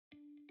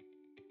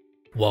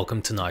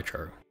Welcome to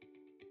Nitro.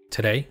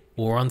 Today,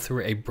 we'll run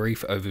through a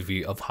brief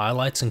overview of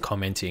highlights and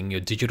commenting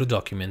your digital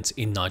documents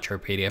in Nitro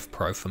PDF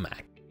Pro for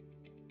Mac.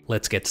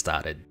 Let's get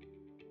started.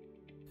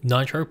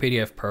 Nitro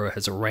PDF Pro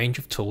has a range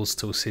of tools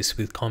to assist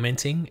with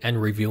commenting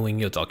and reviewing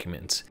your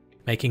documents,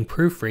 making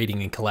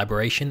proofreading and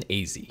collaboration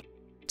easy.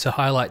 To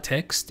highlight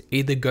text,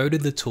 either go to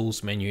the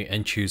Tools menu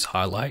and choose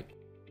Highlight,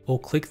 or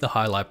click the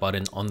highlight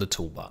button on the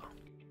toolbar.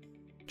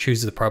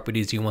 Choose the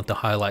properties you want the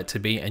highlight to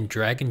be and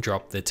drag and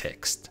drop the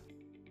text.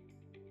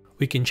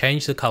 We can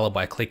change the color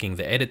by clicking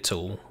the Edit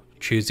tool,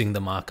 choosing the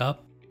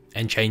markup,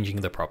 and changing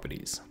the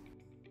properties.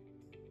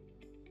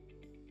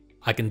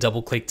 I can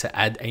double click to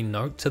add a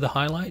note to the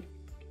highlight,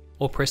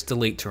 or press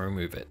Delete to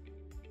remove it.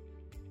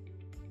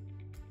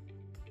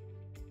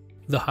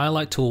 The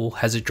Highlight tool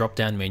has a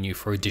drop-down menu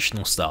for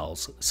additional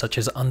styles, such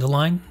as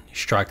underline,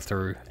 strike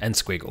through, and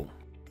squiggle.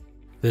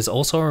 There's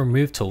also a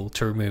Remove tool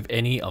to remove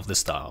any of the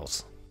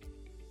styles.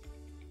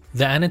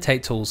 The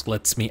Annotate tools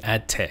lets me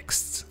add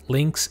texts,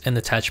 links, and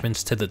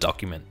attachments to the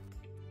document.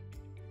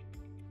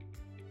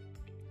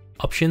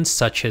 Options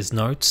such as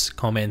notes,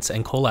 comments,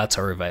 and callouts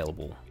are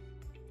available.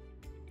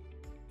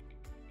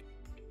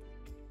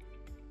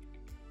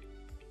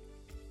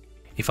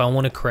 If I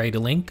want to create a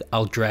link,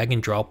 I'll drag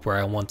and drop where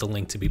I want the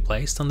link to be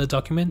placed on the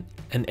document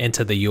and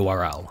enter the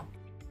URL.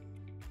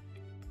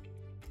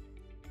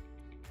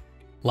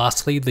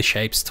 Lastly, the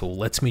Shapes tool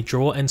lets me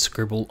draw and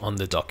scribble on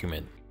the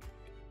document.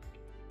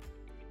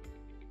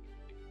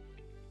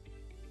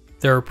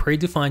 There are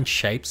predefined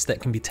shapes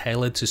that can be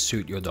tailored to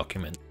suit your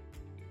document,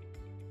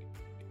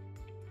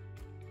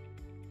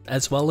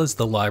 as well as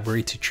the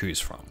library to choose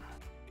from.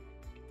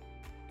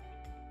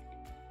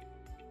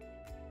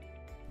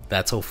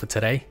 That's all for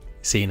today.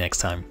 See you next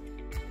time.